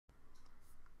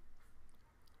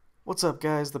What's up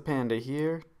guys, the Panda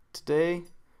here. Today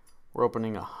we're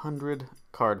opening 100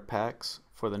 card packs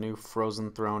for the new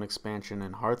Frozen Throne expansion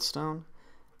in Hearthstone.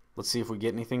 Let's see if we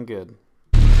get anything good.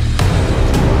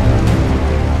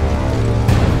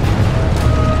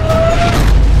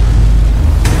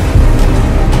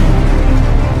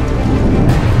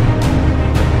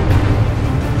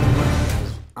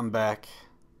 I'm back,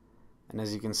 and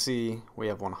as you can see we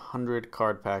have 100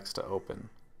 card packs to open.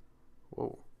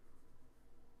 Whoa.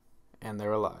 And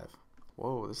they're alive.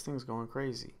 Whoa, this thing's going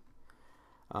crazy.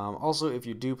 Also, if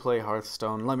you do play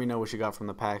Hearthstone, let me know what you got from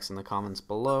the packs in the comments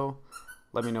below.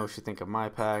 Let me know what you think of my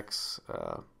packs.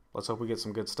 Let's hope we get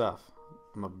some good stuff.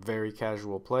 I'm a very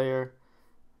casual player.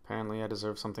 Apparently I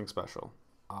deserve something special.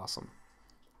 Awesome.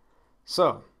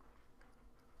 So,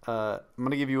 I'm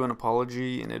going to give you an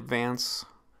apology in advance.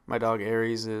 My dog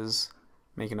Aries is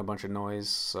making a bunch of noise,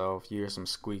 so if you hear some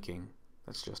squeaking,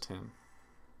 that's just him.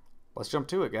 Let's jump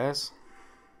to it, guys.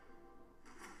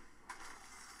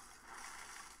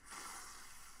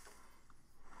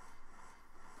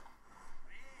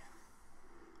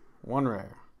 One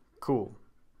rare. Cool.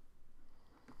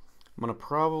 I'm going to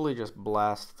probably just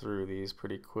blast through these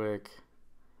pretty quick.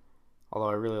 Although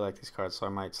I really like these cards, so I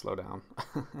might slow down.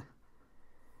 What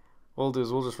we'll do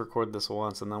is we'll just record this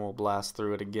once, and then we'll blast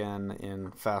through it again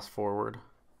in fast forward.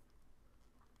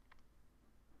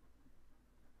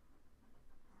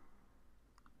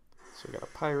 So we got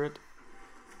a pirate.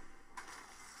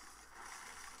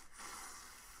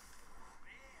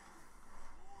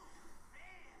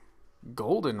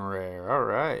 Golden rare,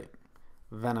 alright.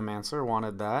 Venomancer,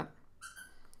 wanted that.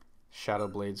 Shadow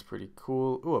Blade's pretty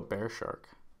cool. Ooh, a bear shark.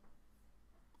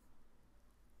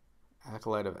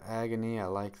 Acolyte of Agony, I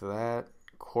like that.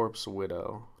 Corpse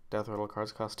Widow. Death Rattle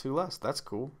cards cost 2 less. That's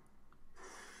cool.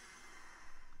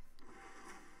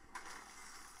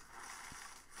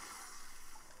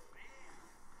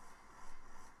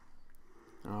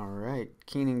 Alright,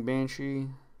 Keening Banshee.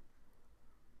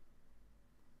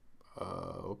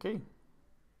 Okay.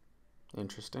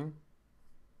 Interesting.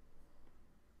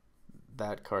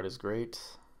 That card is great.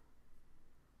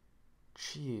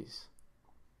 Jeez.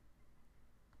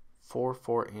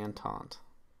 4/4 and taunt.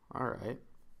 Alright.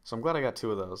 So I'm glad I got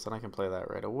 2 of those. Then I can play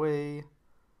that right away.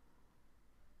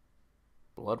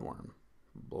 Bloodworm.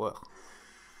 Blech.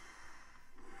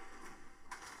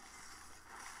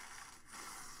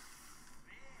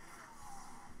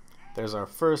 There's our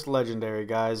first legendary,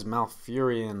 guys.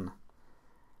 Malfurion.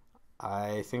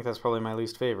 I think that's probably my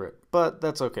least favorite, but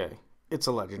that's okay. It's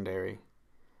a legendary.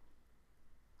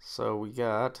 So we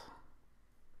got...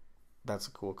 That's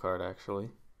a cool card, actually.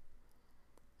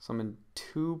 Summon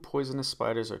 2 poisonous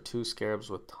spiders or 2 scarabs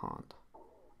with taunt.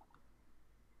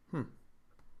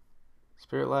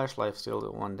 Spirit Lash, Lifesteal,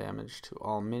 deal 1 damage to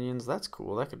all minions. That's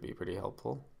cool. That could be pretty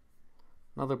helpful.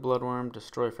 Another Bloodworm,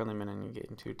 destroy friendly minion and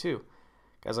gain 2/2.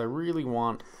 Guys, I really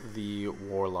want the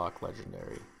Warlock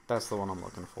legendary. That's the one I'm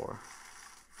looking for.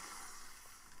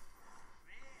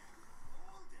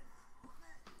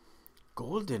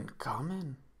 Golden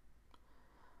common.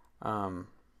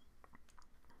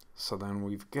 So then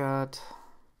we've got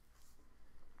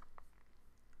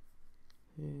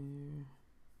here.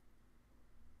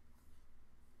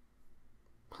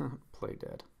 Play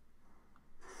dead.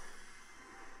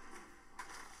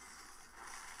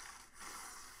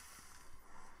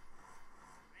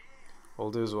 What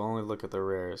we'll do is we'll only look at the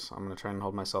rares. I'm going to try and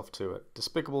hold myself to it.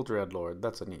 Despicable Dreadlord.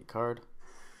 That's a neat card.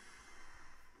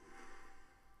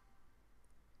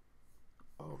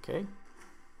 Okay.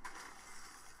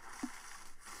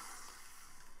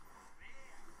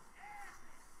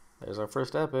 There's our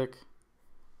first epic.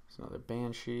 There's another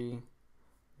Banshee.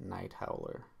 Night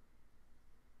Howler.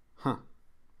 Huh.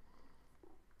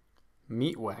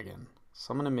 Meat Wagon.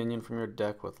 Summon a minion from your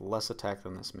deck with less attack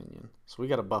than this minion. So we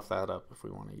gotta buff that up if we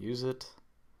want to use it.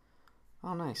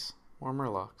 Oh, nice. More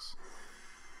Murlocs.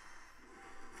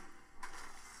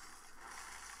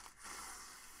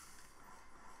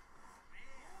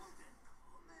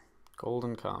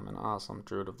 Golden common. Awesome.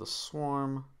 Druid of the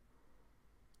Swarm.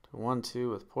 1/2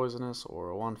 with poisonous or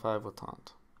a 1/5 with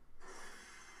taunt.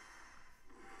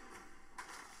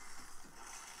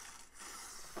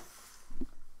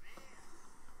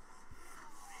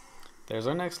 There's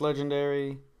our next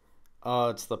legendary.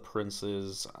 It's the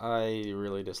Princes. I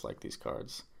really dislike these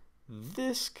cards.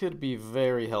 This could be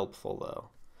very helpful though.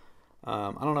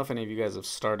 I don't know if any of you guys have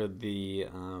started the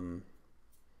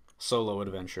solo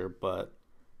adventure, but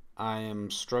I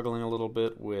am struggling a little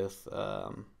bit with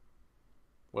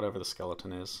whatever the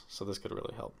skeleton is, so this could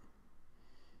really help.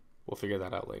 We'll figure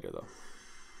that out later though.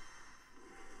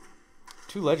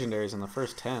 2 legendaries in the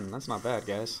first 10. That's not bad,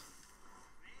 guys.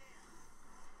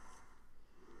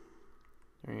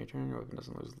 During your turn, your weapon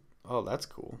doesn't lose. Oh, that's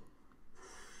cool.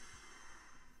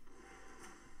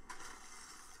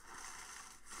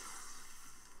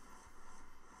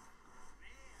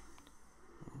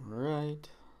 Alright.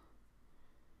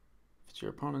 If it's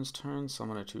your opponent's turn,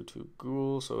 summon a 2/2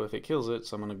 ghoul. So if it kills it,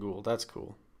 summon a ghoul. That's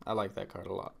cool. I like that card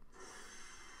a lot.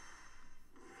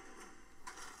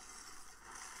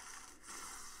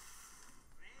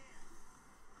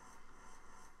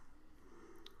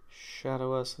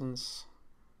 Shadow Essence.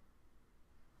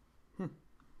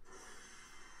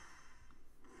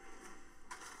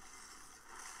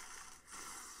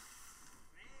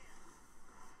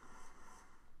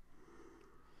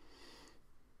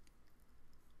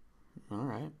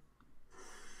 Alright.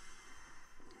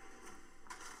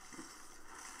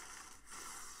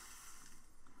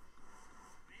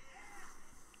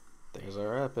 There's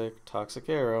our epic. Toxic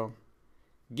Arrow.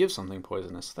 Give something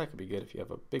poisonous. That could be good if you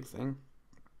have a big thing.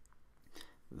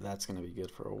 That's going to be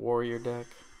good for a warrior deck.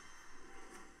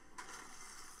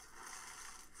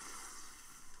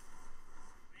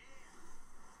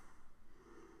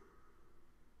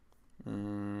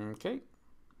 Okay.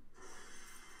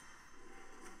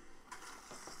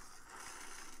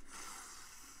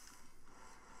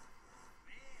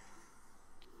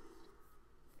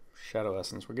 Shadow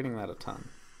Essence. We're getting that a ton.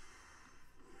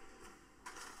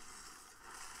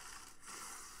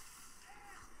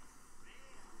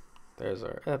 There's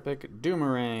our epic.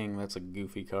 Doomerang. That's a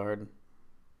goofy card.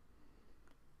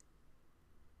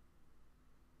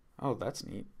 Oh, that's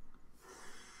neat.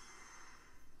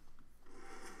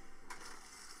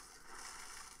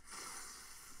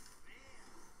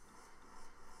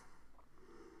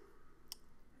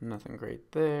 Nothing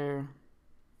great there.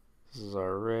 This is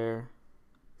our rare.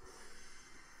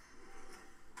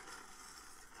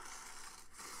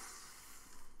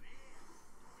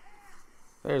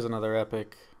 There's another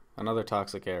epic. Another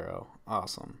Toxic Arrow.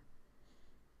 Awesome.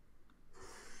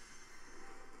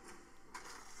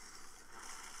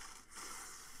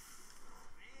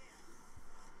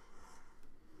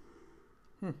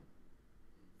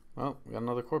 Well, we got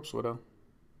another Corpse Widow.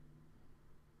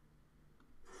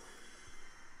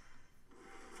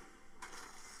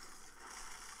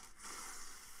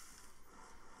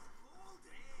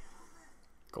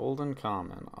 Golden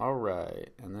Common.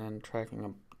 Alright. And then tracking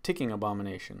a Ticking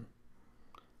Abomination.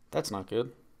 That's not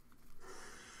good.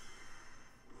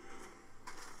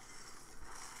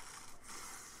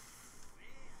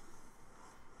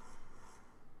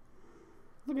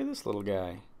 Look at this little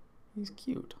guy. He's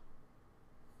cute.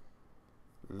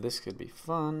 This could be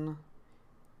fun.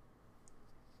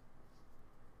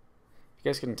 You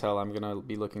guys can tell I'm going to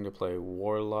be looking to play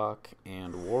Warlock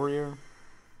and Warrior.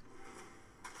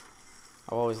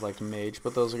 I've always liked Mage,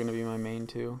 but those are going to be my main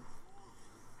two.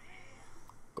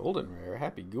 Golden Rare,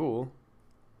 Happy Ghoul.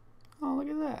 Oh, look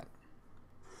at that.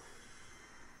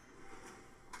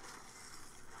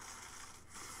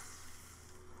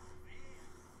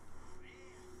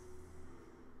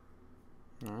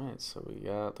 Alright, so we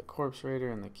got the Corpse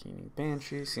Raider and the Keening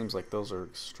Banshee. Seems like those are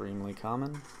extremely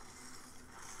common.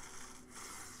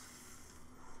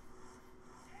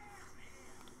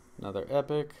 Another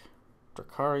epic.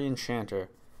 Drakari Enchanter.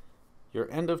 Your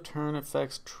end of turn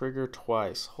effects trigger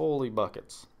twice. Holy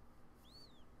buckets.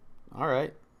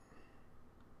 Alright.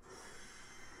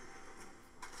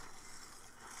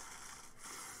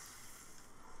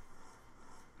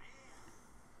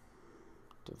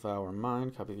 Devour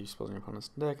Mind. Copy these spells in your opponent's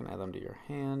deck and add them to your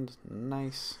hand.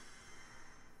 Nice.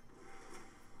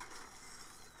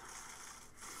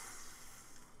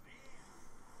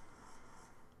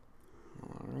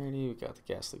 Alrighty, we got the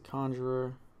Ghastly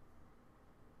Conjurer.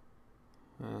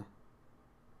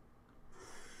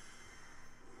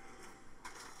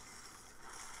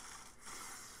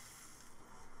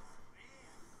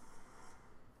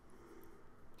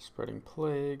 Spreading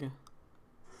Plague.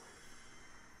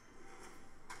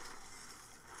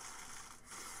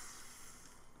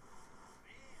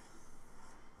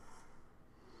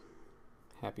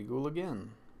 Happy Ghoul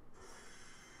again.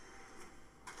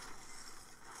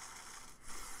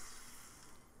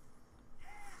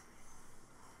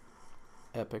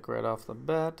 Epic right off the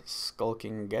bat.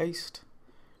 Skulking Geist.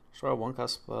 Destroy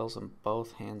 1-cost spells in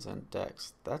both hands and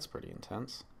decks. That's pretty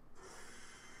intense.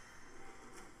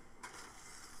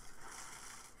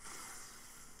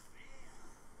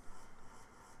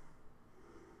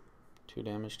 Two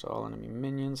damage to all enemy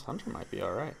minions. Hunter might be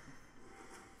alright.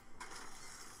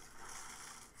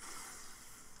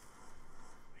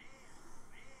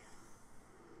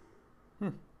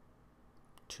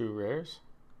 Two rares.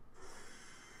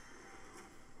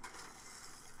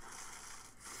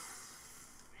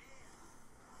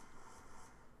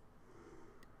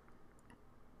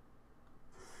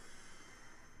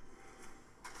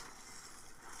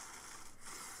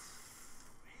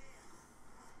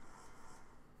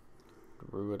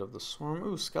 Druid of the Swarm.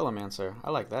 Ooh, Skelemancer.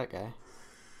 I like that guy.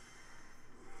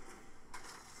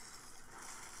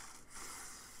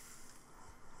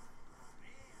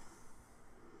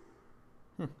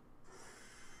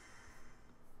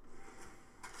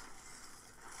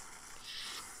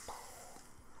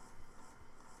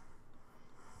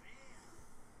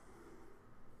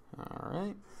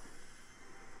 Alright.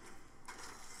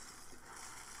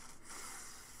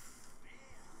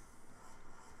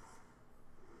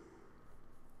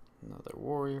 Another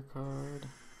warrior card.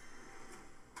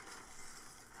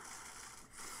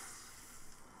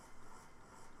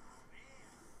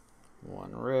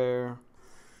 One rare.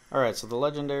 Alright, so the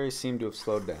legendaries seem to have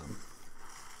slowed down.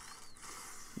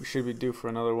 We should be due for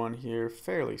another one here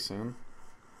fairly soon.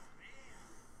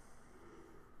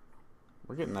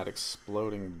 We're getting that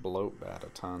exploding bloat bat a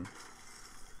ton.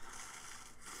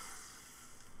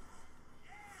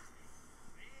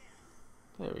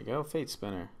 There we go, Fate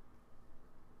Spinner.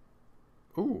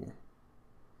 Ooh,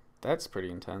 that's pretty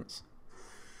intense.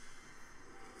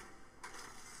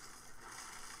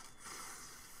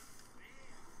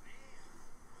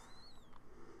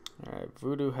 Alright,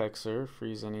 Voodoo Hexer,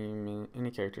 freeze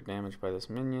any character damaged by this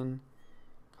minion.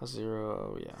 Cost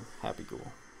 0, oh yeah, Happy Ghoul.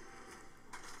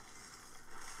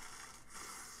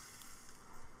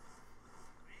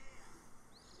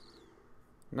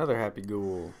 Another Happy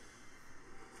Ghoul.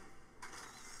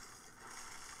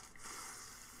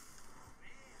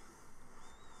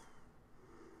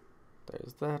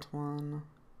 There's that one.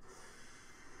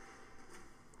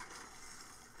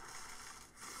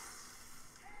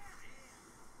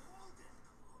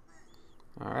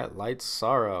 Alright, Light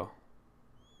Sorrow.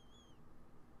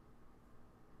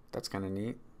 That's kind of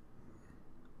neat.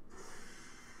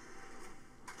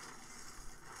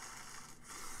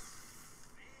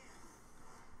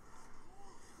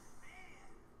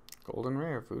 Golden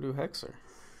Rare, Voodoo Hexer.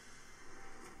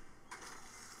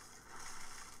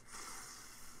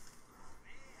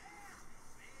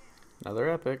 Another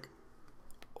epic.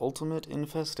 Ultimate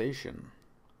Infestation.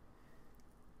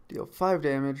 Deal 5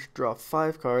 damage, draw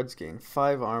 5 cards, gain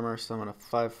 5 armor, summon a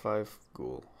 5/5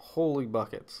 ghoul. Holy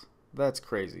buckets. That's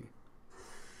crazy.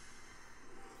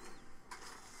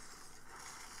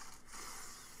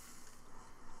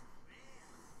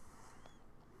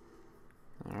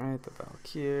 Alright, the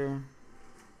Valkyr.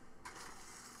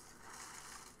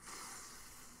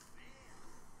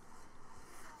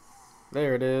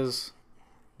 There it is.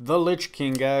 The Lich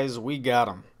King, guys. We got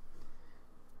him.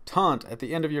 Taunt. At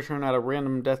the end of your turn, add a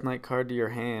random Death Knight card to your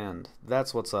hand.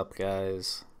 That's what's up,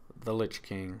 guys. The Lich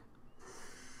King.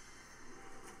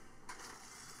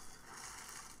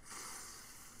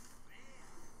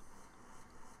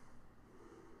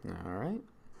 Alright.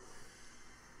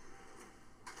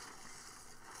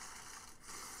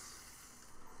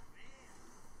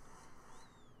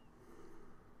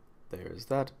 There's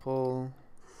that pull.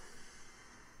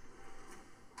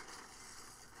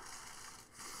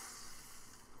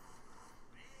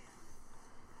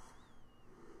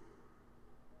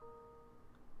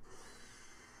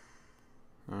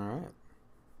 Alright.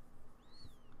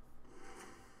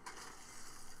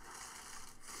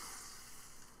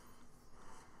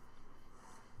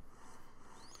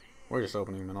 We're just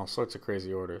opening them in all sorts of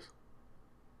crazy orders.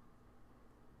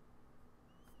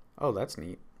 Oh, that's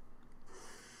neat.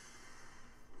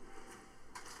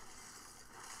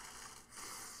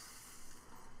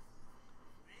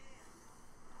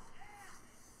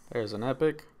 There's an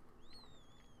epic.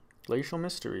 Glacial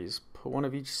Mysteries. Put one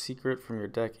of each secret from your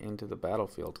deck into the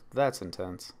battlefield. That's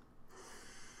intense.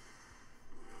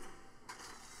 I'm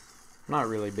not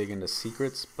really big into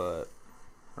secrets, but...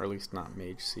 or at least not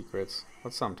mage secrets,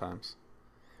 but sometimes.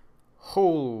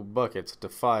 Whole buckets,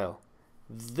 Defile.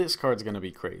 This card's gonna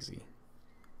be crazy.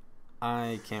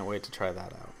 I can't wait to try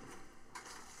that out.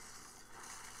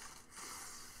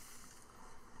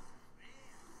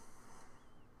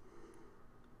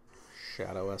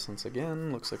 Shadow Essence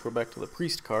again. Looks like we're back to the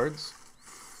Priest cards.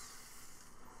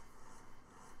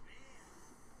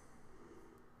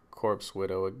 Corpse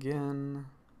Widow again.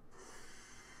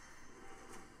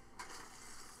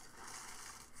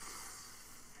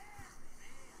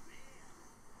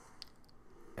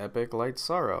 Epic Light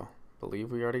Sorrow.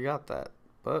 Believe we already got that,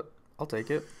 but I'll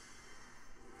take it.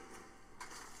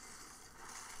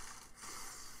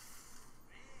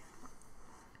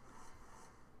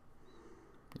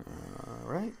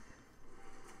 Alright.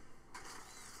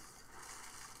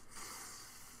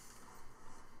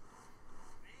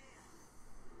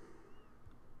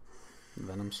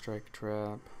 Venom Strike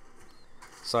Trap.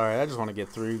 Sorry, I just want to get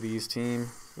through these, team.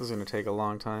 This is going to take a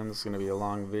long time. This is going to be a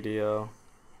long video.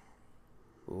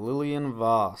 Lillian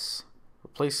Voss.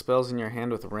 Replace spells in your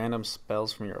hand with random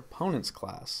spells from your opponent's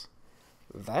class.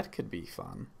 That could be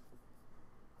fun.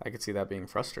 I could see that being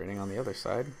frustrating on the other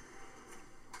side.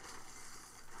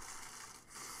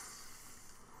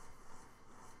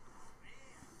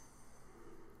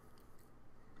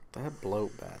 That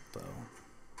bloat bat, though.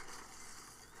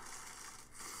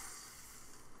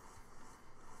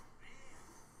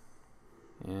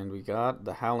 And we got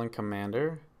the Howling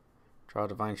Commander. Draw a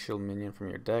Divine Shield minion from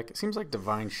your deck. It seems like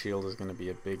Divine Shield is going to be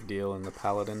a big deal in the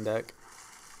Paladin deck.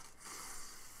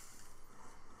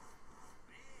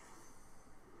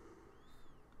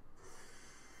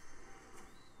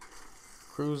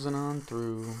 Cruising on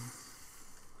through.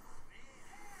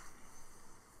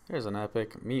 There's an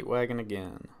epic meat wagon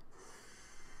again.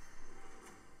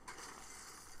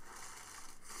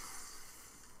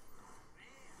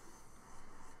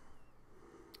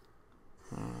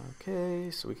 Okay,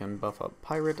 so we can buff up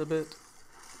Pirate a bit.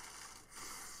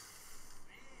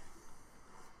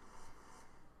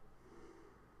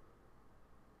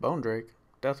 Bone Drake,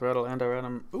 Death Rattle, and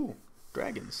Aranum. Ooh,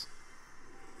 dragons.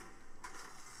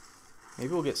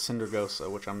 Maybe we'll get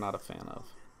Cindergosa, which I'm not a fan of.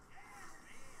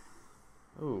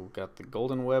 Ooh, got the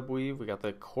Golden Web Weave. We got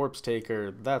the Corpse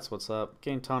Taker. That's what's up.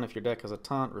 Gain taunt if your deck has a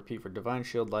taunt. Repeat for Divine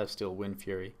Shield, Lifesteal, Wind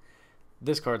Fury.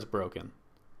 This card's broken.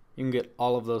 You can get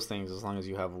all of those things as long as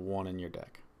you have one in your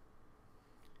deck.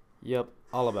 Yep,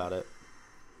 all about it.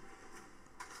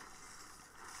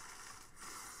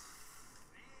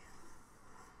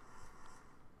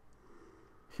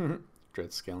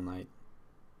 Dreadscale Knight.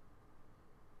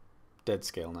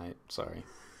 Deadscale Knight, sorry.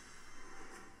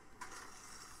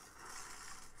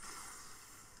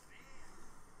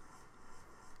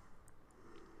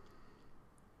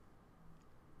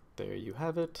 There you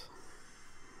have it.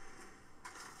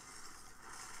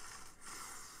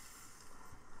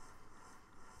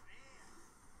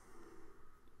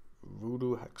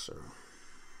 Voodoo Hexer.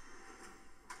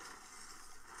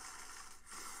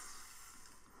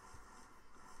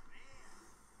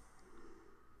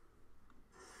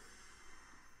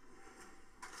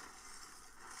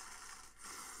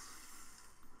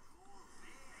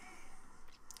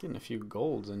 Getting a few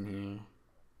golds in here.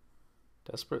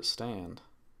 Desperate Stand.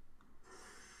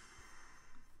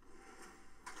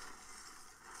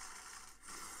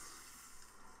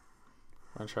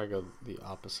 I'm gonna try to go the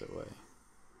opposite way.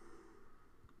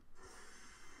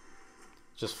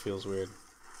 Just feels weird.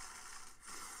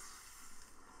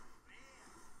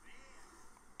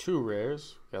 2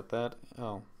 rares. Got that.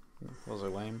 Oh, those are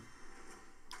lame.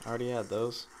 I already had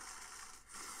those.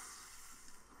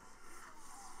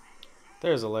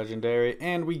 There's a legendary.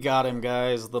 And we got him,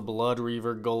 guys. The Blood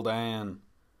Reaver Gul'dan.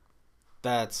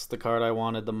 That's the card I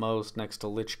wanted the most next to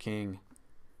Lich King.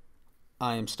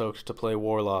 I am stoked to play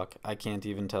Warlock. I can't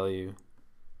even tell you.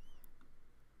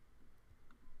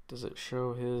 Does it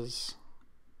show his...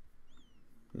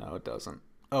 No, it doesn't.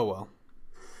 Oh well.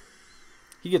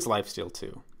 He gets lifesteal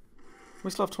too.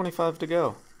 We still have 25 to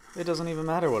go. It doesn't even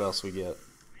matter what else we get.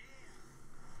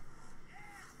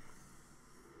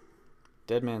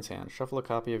 Dead Man's Hand. Shuffle a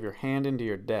copy of your hand into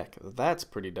your deck. That's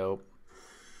pretty dope.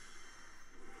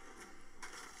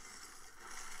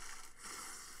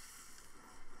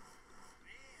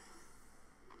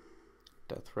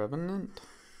 Death Revenant.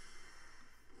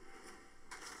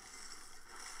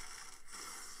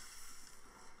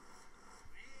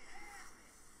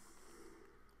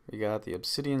 We got the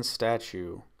Obsidian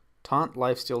Statue. Taunt,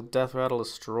 Lifesteal, Death Rattle,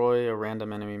 destroy a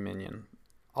random enemy minion.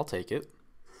 I'll take it.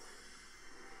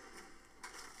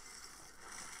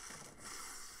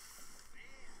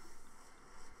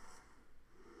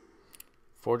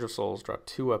 Forge of Souls, draw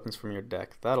 2 weapons from your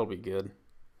deck. That'll be good.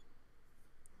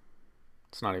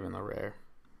 It's not even the rare.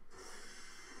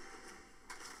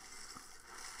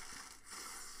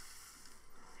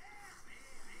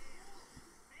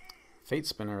 Fate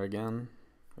Spinner again.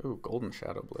 Ooh, Golden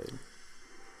Shadow Blade.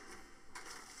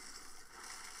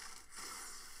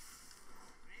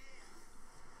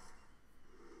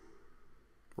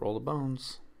 Roll the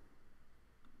bones.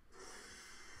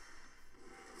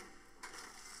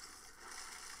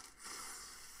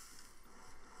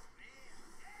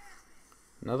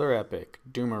 Another epic.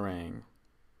 Doomerang.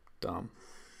 Dumb.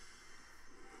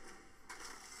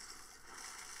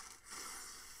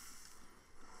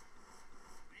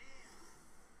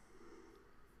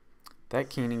 That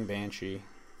Keening Banshee.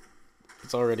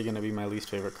 It's already going to be my least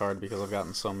favorite card because I've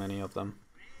gotten so many of them.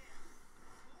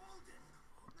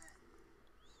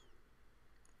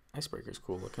 Icebreaker's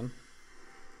cool looking.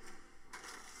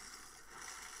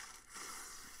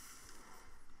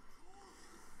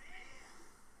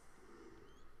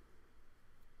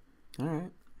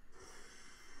 Alright.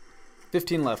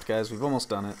 15 left, guys. We've almost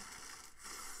done it.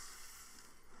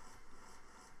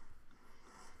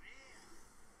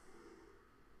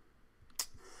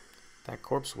 That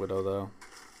Corpse Widow, though.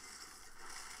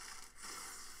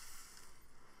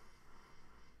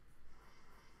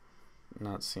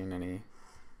 Not seeing any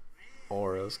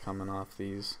auras coming off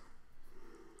these.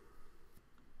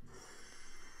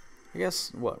 I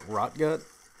guess, what, Rotgut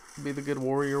would be the good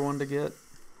warrior one to get?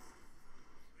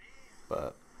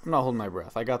 But I'm not holding my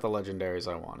breath. I got the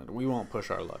legendaries I wanted. We won't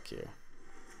push our luck here.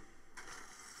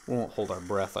 We won't hold our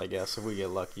breath, I guess. If we get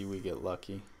lucky, we get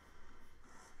lucky.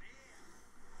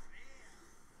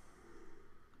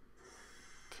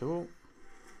 Cool.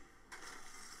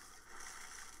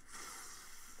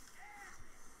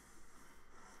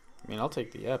 I mean, I'll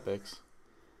take the epics.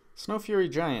 Snow Fury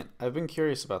Giant. I've been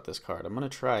curious about this card. I'm going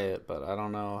to try it, but I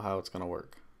don't know how it's going to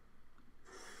work.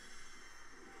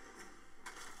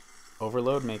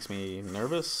 Overload makes me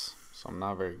nervous, so I'm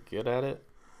not very good at it.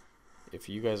 If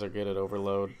you guys are good at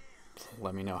Overload,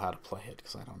 let me know how to play it,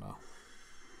 because I don't know.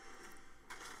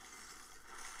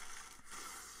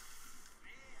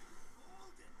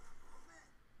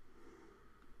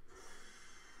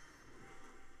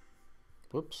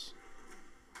 Whoops.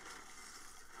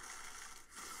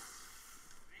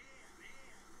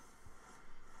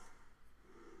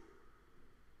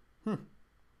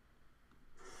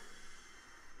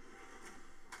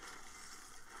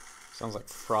 Sounds like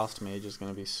Frost Mage is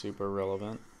going to be super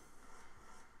relevant.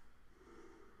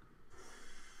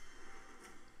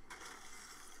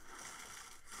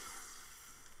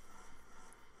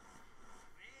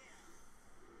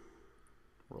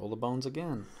 Roll the Bones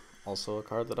again. Also a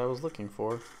card that I was looking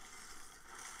for.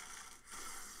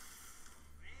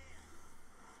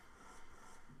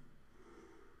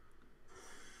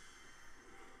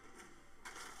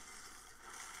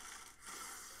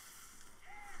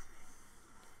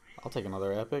 I'll take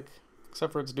another epic,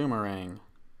 except for it's Doomerang.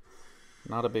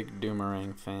 Not a big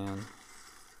Doomerang fan.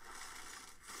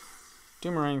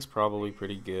 Doomerang's probably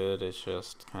pretty good, it's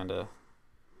just kinda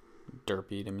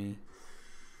derpy to me.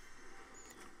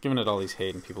 Giving it all these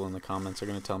hate and people in the comments are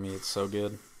gonna tell me it's so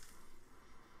good.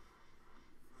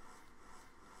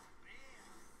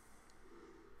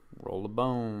 Roll the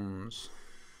Bones.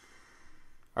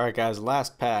 Alright guys,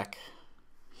 last pack.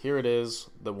 Here it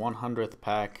is, the 100th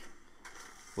pack.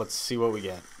 Let's see what we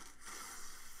get.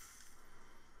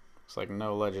 Looks like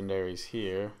no legendaries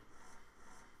here.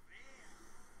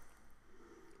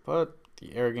 But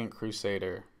the Arrogant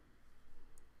Crusader.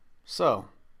 So,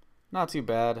 not too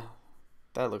bad.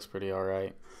 That looks pretty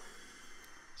alright.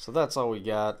 So that's all we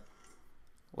got.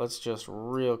 Let's just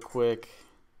real quick.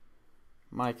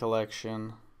 My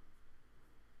collection.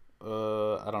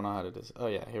 I don't know how to do this. Oh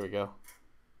yeah, here we go.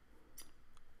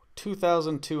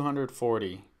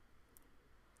 2,240.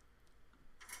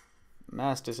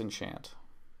 Mass Disenchant.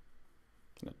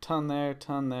 A ton there,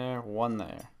 one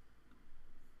there.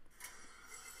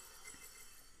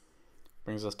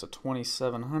 Brings us to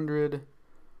 2,700.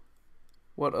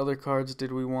 What other cards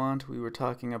did we want? We were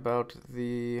talking about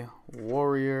the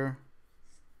Warrior.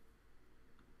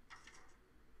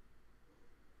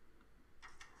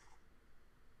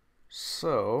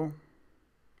 So,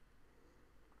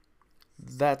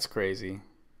 that's crazy.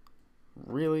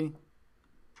 Really?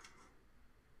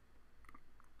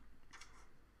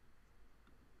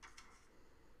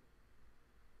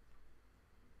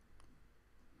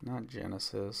 Not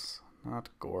Genesis, not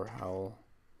Gorehowl.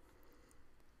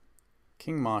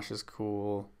 King Mosh is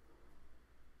cool.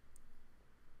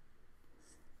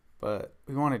 But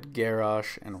we wanted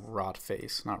Garrosh and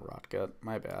Rotface, not Rotgut,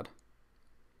 my bad.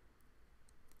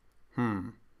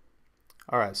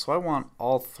 Alright, so I want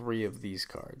all three of these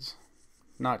cards,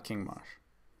 not King Mosh.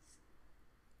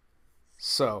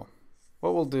 So,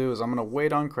 what we'll do is I'm going to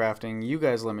wait on crafting. You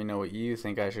guys let me know what you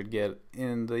think I should get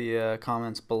in the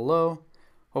comments below.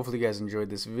 Hopefully you guys enjoyed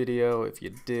this video. If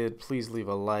you did, please leave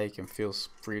a like and feel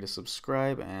free to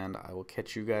subscribe, and I will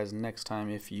catch you guys next time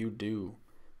if you do.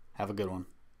 Have a good one.